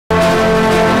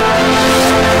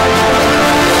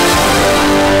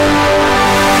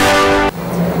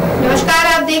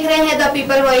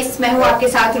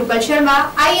आपके साथ रूपल शर्मा।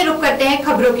 आइए रुक करते हैं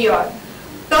खबरों की ओर।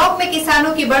 टोंक में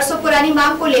किसानों की बरसों पुरानी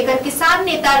मांग को लेकर किसान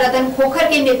नेता रतन खोखर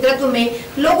के नेतृत्व में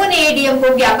लोगों ने एडीएम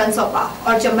को ज्ञापन सौंपा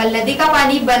और चंबल नदी का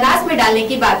पानी बनास में डालने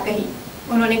की बात कही।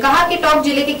 उन्होंने कहा कि टोंक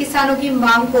जिले के किसानों की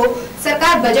मांग को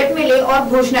सरकार बजट में ले और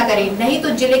घोषणा करे, नहीं तो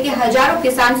जिले के हजारों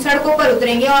किसान सड़कों पर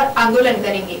उतरेंगे और आंदोलन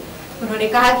करेंगे। उन्होंने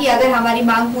कहा कि अगर हमारी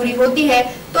मांग पूरी होती है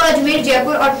तो अजमेर,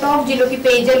 जयपुर और टोंक जिलों की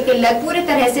पेयजल किल्लत पूरी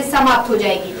तरह से समाप्त हो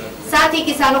जाएगी। साथ ही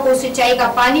किसानों को सिंचाई का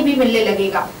पानी भी मिलने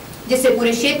लगेगा, जिससे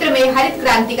पूरे क्षेत्र में हरित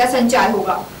क्रांति का संचार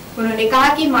होगा। उन्होंने कहा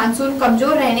कि मानसून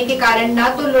कमजोर रहने के कारण न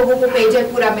तो लोगों को पेयजल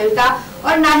पूरा मिलता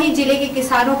और न ही जिले के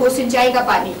किसानों को सिंचाई का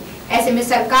पानी। ऐसे में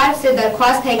सरकार से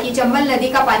दरख्वास्त है कि चंबल नदी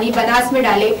का पानी बनास में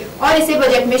डाले और इसे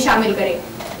बजट में शामिल करे।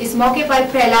 इस मौके पर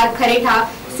प्रहलाद खरेठा,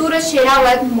 सूरज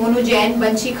शेरावत, मोनू जैन,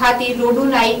 बंशी खाती, रोडू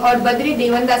नाई और बद्री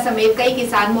देवंदा समेत कई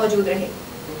किसान मौजूद रहे।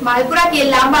 मालपुरा के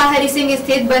लांबा हरि सिंह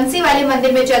स्थित बंसी वाले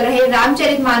मंदिर में चल रहे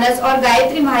रामचरितमानस और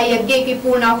गायत्री महायज्ञ की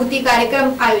पूर्णाहुति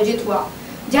कार्यक्रम आयोजित हुआ,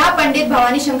 जहां पंडित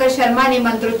भवानी शंकर शर्मा ने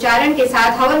मंत्रोच्चारण के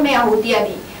साथ हवन में आहुतियां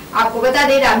दी। आपको बता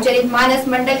दें, रामचरितमानस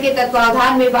मंडल के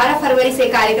तत्वावधान में 12 फरवरी से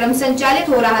कार्यक्रम संचालित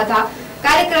हो रहा था।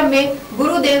 कार्यक्रम में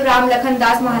गुरुदेव राम लखन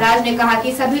दास महाराज ने कहा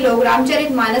कि सभी लोग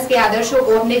रामचरितमानस के आदर्शों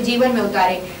को अपने जीवन में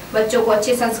उतारे, बच्चों को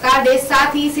अच्छे संस्कार दे,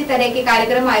 साथ ही इसी तरह के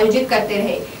कार्यक्रम आयोजित करते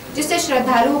रहे, जिससे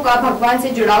श्रद्धालुओं का भगवान से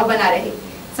जुड़ाव बना रहे।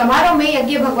 समारोह में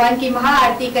यज्ञ भगवान की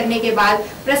महाआरती करने के बाद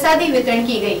प्रसादी वितरण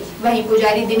की गई। वहीं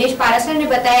पुजारी दिनेश पारासर ने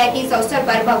बताया कि इस अवसर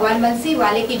पर भगवान बंसी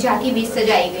वाले की झांकी भी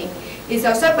सजाई गई। इस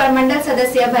अवसर पर मंडल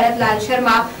सदस्य भरत लाल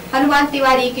शर्मा, हनुमान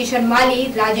तिवारी, किशन माली,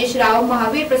 राजेश राव,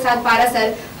 महावीर प्रसाद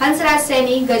पारासर, हंसराज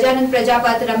सैनी, गजानंद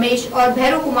प्रजापत, रमेश और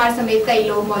भैरव कुमार समेत कई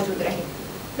लोग मौजूद रहे।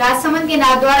 राजसमंद के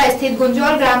नाथद्वारा स्थित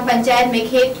गुंजौल ग्राम पंचायत में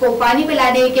खेत को पानी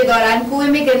पिलाने के दौरान कुएं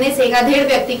में गिरने से एक अधेड़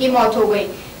व्यक्ति की मौत हो गई,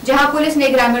 जहां पुलिस ने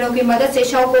ग्रामीणों की मदद से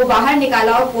शव को बाहर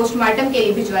निकाला और पोस्टमार्टम के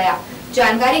लिए भिजवाया।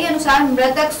 जानकारी के अनुसार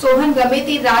मृतक सोहन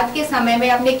गमेती रात के समय में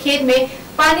अपने खेत में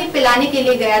पानी पिलाने के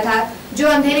लिए गया था, जो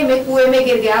अंधेरे में कुएं में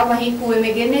गिर गया। वहीं कुएं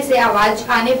में गिरने से आवाज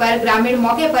आने पर ग्रामीण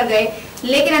मौके पर गए,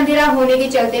 लेकिन अंधेरा होने के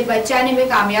चलते बचाने में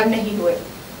कामयाब नहीं हुए।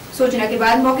 सूचना के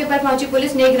बाद मौके पर पहुंची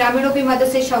पुलिस ने ग्रामीणों की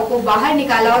मदद से शव को बाहर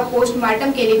निकाला और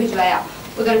पोस्टमार्टम के लिए भिजवाया।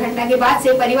 उधर घटना के बाद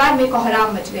से परिवार में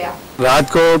कोहराम मच गया। रात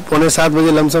को 7:15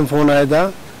 बजे लमसम फोन आया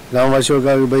था गाँव वासियों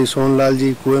का कि भाई सोनलाल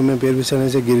जी कुएं में पैर फिसलने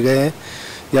से गिर गए हैं,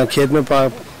 यहाँ खेत में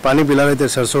पानी पिला रहे थे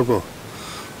सरसों को।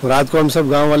 रात को हम सब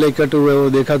गांव वाले इकट्ठे हुए, वो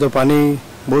देखा तो पानी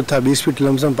बहुत था, 20 फीट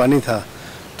लमसम पानी था।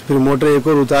 तो फिर मोटर एक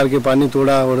और उतार के पानी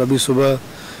तोड़ा और अभी सुबह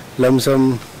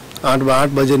लमसम 8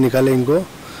 बजे निकाले इनको।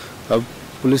 अब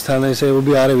पुलिस थाने से वो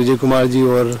भी आ रहे विजय कुमार जी,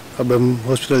 और अब हम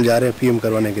हॉस्पिटल जा रहे हैं पीएम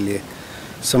करवाने के लिए।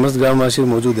 समस्त ग्रामवासी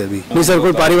मौजूद है अभी। नहीं सर,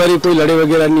 कोई पारिवारिक कोई लड़े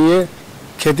वगैरह नहीं है,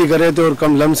 खेती कर रहे थे और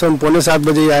कम लमसम 7:15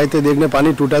 बजे आए थे देखने,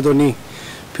 पानी टूटा तो नहीं,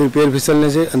 फिर पैर फिसलने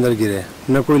से अंदर गिरे।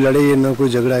 न कोई लड़े है, न कोई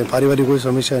झगड़ा है, पारिवारिक कोई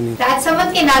समस्या नहीं।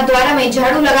 राजसमंद के नाथद्वारा में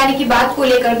झाड़ू लगाने की बात को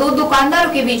लेकर 2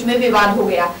 दुकानदारों के बीच में विवाद हो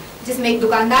गया, जिसमें एक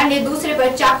दुकानदार ने दूसरे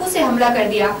पर चाकू से हमला कर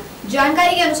दिया।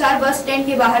 जानकारी के अनुसार बस स्टैंड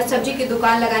के बाहर सब्जी की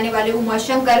दुकान लगाने वाले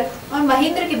उमाशंकर और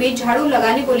महेंद्र के बीच झाड़ू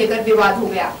लगाने को लेकर विवाद हो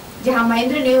गया, जहां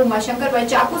महेंद्र ने उमाशंकर पर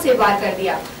चाकू से वार कर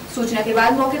दिया। सूचना के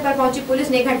बाद मौके पर पहुंची पुलिस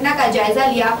ने घटना का जायजा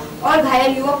लिया और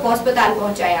घायल युवक को अस्पताल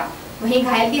पहुंचाया। वहीं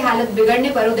घायल की हालत बिगड़ने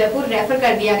पर उदयपुर रेफर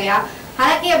कर दिया गया।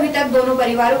 हालांकि अभी तक दोनों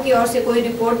परिवारों की ओर से कोई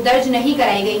रिपोर्ट दर्ज नहीं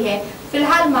कराई गई है।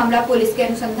 फिलहाल मामला पुलिस के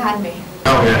अनुसंधान में है।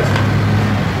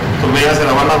 तो मैं यहाँ से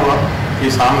रवाना हुआ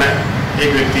कि सामने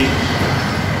एक व्यक्ति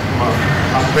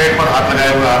पेट पर हाथ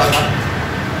लगाए हुए आ रहा था,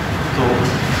 तो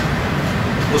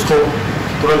उसको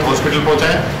तुरंत हॉस्पिटल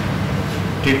पहुँचाया,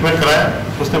 ट्रीटमेंट कराया।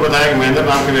 उसने बताया कि महेंद्र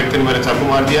नाम के व्यक्ति ने मेरे चाकू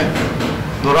मार दिया है।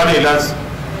 दौरान इलाज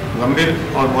गंभीर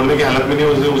और बोलने की हालत में नहीं,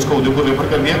 उसको उदयपुर रेफर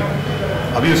कर दिया।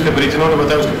 अभी उसके परिजनों ने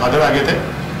बताया, उसके फादर आगे थे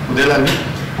उदयलाल जी,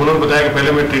 उन्होंने बताया कि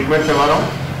पहले मैं ट्रीटमेंट करवा रहा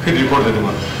हूँ, फिर रिपोर्ट दे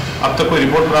दूंगा। अब तक कोई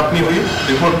रिपोर्ट प्राप्त नहीं हुई,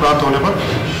 रिपोर्ट प्राप्त होने पर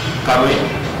कार्रवाई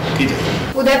की जाएगी।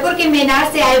 उदयपुर के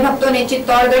मेनार से आए भक्तों ने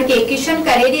चित्तौड़गढ़ के किशन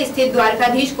करेरी स्थित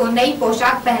द्वारकाधीश को नई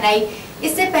पोशाक पहनाई।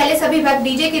 इससे पहले सभी भक्त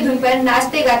डीजे की धुन पर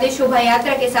नाचते गाते शोभा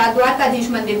यात्रा के साथ द्वारकाधीश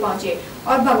मंदिर पहुँचे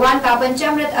और भगवान का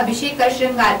पंचामृत अभिषेक कर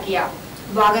श्रृंगार किया।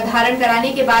 वाग धारण कराने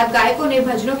के बाद गायकों ने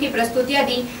भजनों की प्रस्तुतियां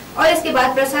दी और इसके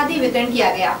बाद प्रसादी वितरण किया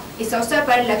गया। इस अवसर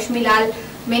पर लक्ष्मीलाल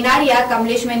मेनारिया,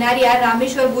 कमलेश मेनारिया,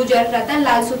 रामेश्वर गुजर, रतन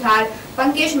लाल सुथार,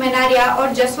 पंकेश मेनारिया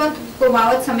और जसवंत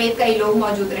कुमावत समेत कई लोग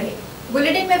मौजूद रहे।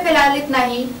 बुलेटिन में फिलहाल इतना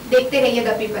ही। देखते रहिए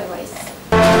द पीपल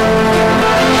वॉइस।